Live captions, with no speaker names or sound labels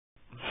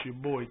It's your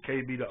boy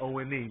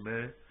KBDaO.NE,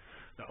 man.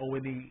 The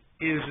O&E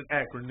is an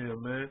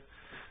acronym, man.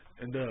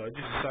 And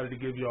just decided to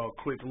give y'all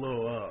a quick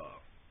little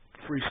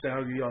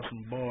freestyle, give y'all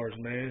some bars,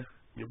 man.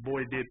 Your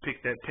boy did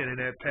pick that pen and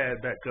that pad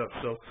back up,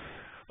 so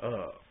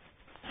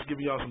just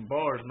giving y'all some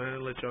bars,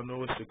 man. Let y'all know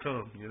what's to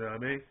come. You know what I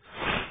mean?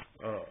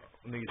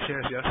 Nigga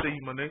Chancey, I see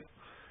you, my nigga.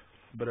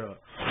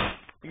 But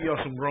give y'all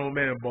some grown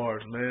man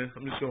bars, man.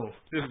 I'm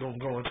just gonna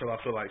go until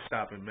I feel like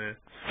stopping, man.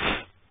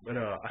 But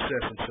I said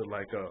some shit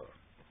like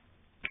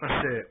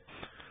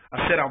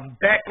I said I'm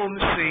back on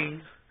the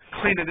scene,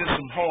 cleaner than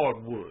some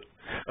hardwood.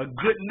 A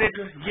good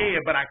nigga, yeah,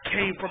 but I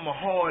came from a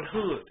hard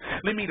hood.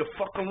 Leave me the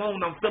fuck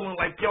alone, I'm feeling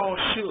like y'all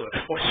should.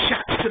 Or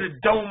shots to the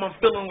dome, I'm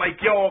feeling like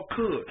y'all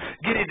could.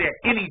 Get it at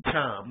any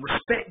time,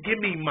 respect, give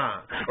me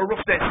mine. Or if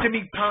that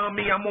semi-palm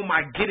me, I'm on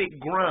my get it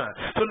grind.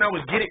 So now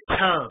it's get it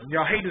time,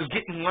 y'all haters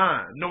get in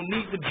line. No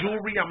need for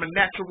jewelry, I'm a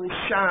natural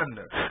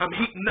shiner. I'm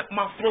heating up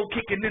my flow,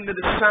 kicking into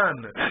the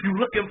sauna. You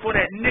looking for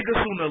that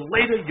nigga, sooner or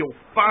later you'll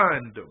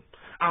find him.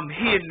 I'm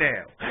here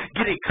now,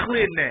 get it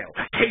clear now.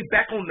 K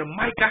back on the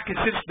mic, I can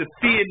sense the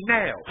fear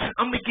now.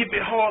 I'ma give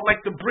it hard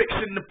like the bricks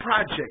in the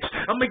projects.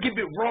 I'ma give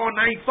it raw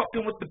and I ain't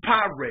fucking with the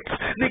Pyrex.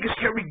 Niggas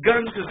carry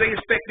guns cause they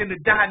expecting to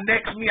die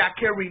next. Me, I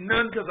carry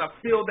none cause I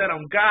feel that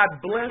I'm God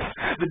blessed.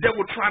 The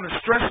devil trying to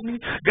stress me,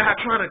 God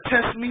trying to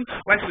test me.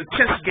 Life's a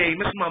chess game,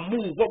 it's my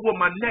move. What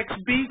will my next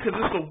be? Cause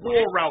it's a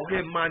war out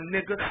here, my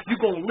nigga. You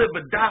gon' live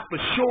or die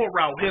for sure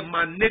out here,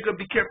 my nigga.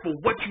 Be careful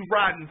what you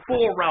riding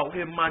for out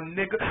here, my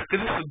nigga. Cause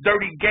it's a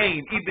dirty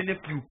game, even if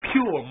you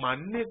pure, my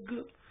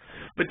nigga.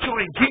 But you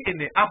ain't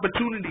getting it.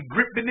 Opportunity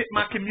gripping it,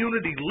 my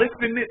community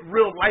lifting it.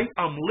 Real life,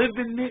 I'm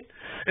living it.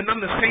 And I'm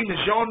the same as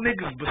y'all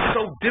niggas, but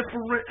so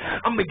different.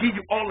 I'ma give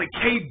you all a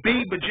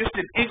KB, but just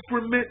in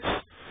increments.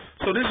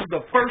 So this is the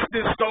first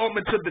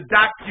installment to the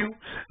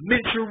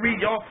documentary.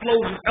 Y'all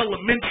flows is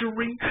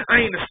elementary.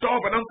 I ain't a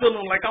star, but I'm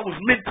feeling like I was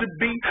meant to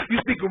be.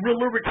 You speak a real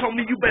lyric, told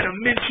me you better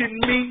mention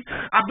me.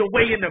 I've been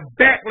way in the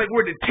back, like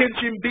where the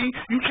tension be.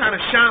 You trying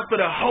to shine for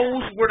the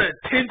hoes, where the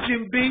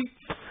attention be.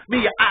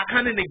 Me, an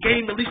icon in the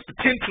game, at least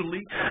potentially.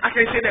 I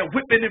can't say that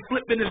whipping and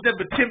flipping has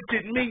never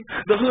tempted me.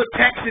 The hood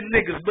taxing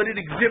niggas, but it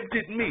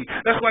exempted me.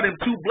 That's why them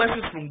two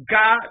blessings from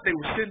God, they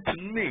were sent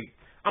to me.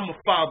 I'm a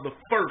father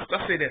first,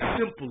 I say that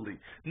simply.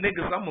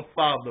 Niggas, I'm a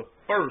father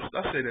first,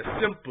 I say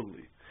that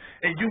simply.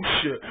 And you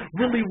should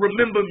really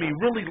remember me,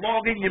 really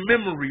log in your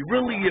memory.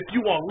 Really, if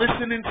you are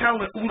listening,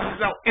 talent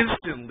oozes out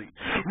instantly.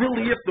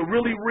 Really, if the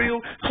really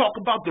real talk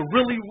about the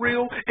really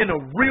real, in a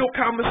real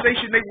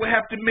conversation, they will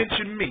have to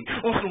mention me.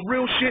 On some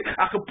real shit,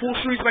 I could pull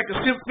streets like a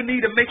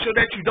symphony to make sure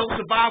that you don't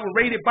survive or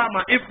raided by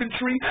my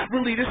infantry.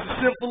 Really, this is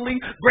simply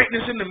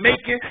greatness in the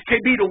making.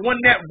 KB, the one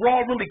that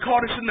raw, really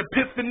caught us in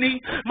epiphany.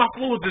 My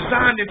flow is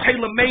designed and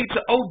tailor-made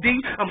to OD.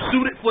 I'm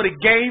suited for the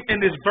game, and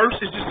this verse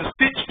is just a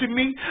stitch to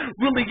me.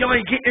 Really, y'all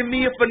ain't getting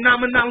me a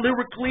phenomenon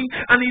lyrically.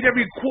 I need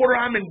every quarter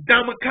I'm in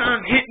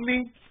Domicon, hit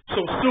me.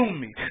 So sue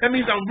me. That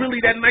means I'm really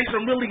that nice.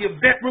 I'm really a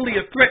vet, really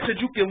a threat, so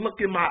you can look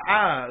in my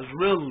eyes,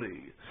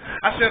 really.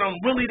 I said I'm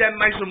really that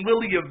nice, I'm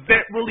really a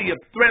vet, really a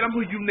threat. I'm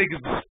who you niggas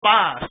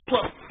despise.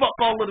 Plus, fuck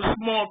all of the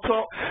small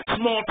talk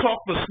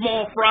for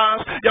small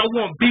fries. Y'all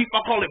want beef,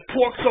 I call it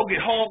pork, so get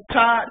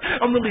hog-tied.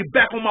 I'm really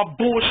back on my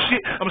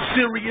bullshit, I'm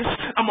serious.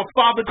 I'm a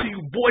father to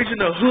you boys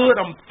in the hood,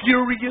 I'm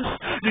furious.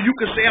 You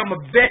can say I'm a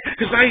vet,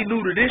 cause I ain't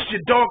new to this.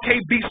 Your dog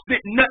KB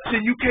spit nuts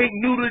and you can't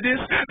new to this.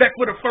 Back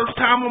for the first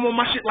time, I'm on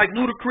my shit like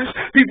Ludacris.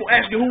 People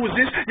asking who is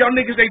this? Y'all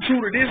niggas ain't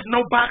true to this.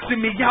 No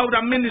boxing me out,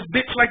 I'm in this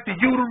bitch like the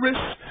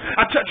uterus.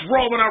 I touch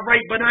raw when I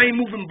write, but I ain't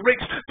moving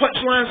bricks.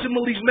 Punchlines,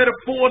 similes,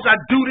 metaphors, I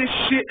do this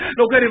shit.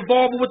 Don't get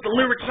involved with the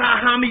lyrics,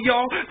 I homie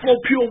y'all. Flow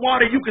pure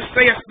water, you can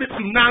say I spit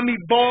tsunami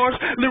bars.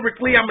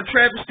 Lyrically, I'm a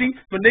travesty.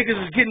 For niggas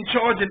is getting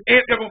charged and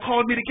amp, y'all gonna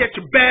call me to catch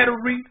a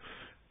battery.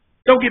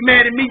 Don't get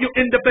mad at me, you'll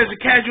end up as a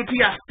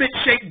casualty. I spit,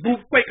 shake,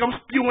 booth, quake, I'm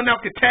spewing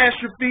out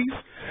catastrophes.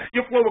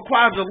 Your flow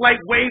requires a light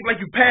wave like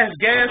you pass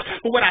gas.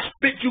 But when I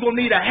spit, you gon'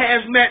 need a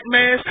hazmat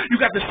mask. You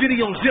got the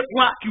city on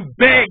ziplock, you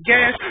bag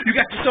gas. You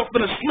got yourself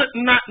in a slip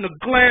knot in a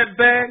glad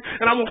bag.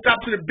 And I won't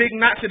stop to the big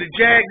knots of the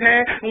jag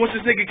had. And once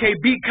this nigga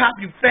KB cop,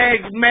 you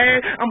fags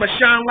mad. I'ma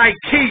shine like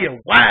Kia,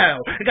 wow.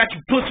 I got you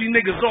pussy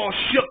niggas all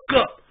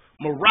shook up,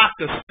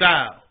 Maraca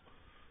style.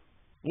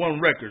 One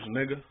records,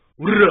 nigga.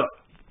 What up?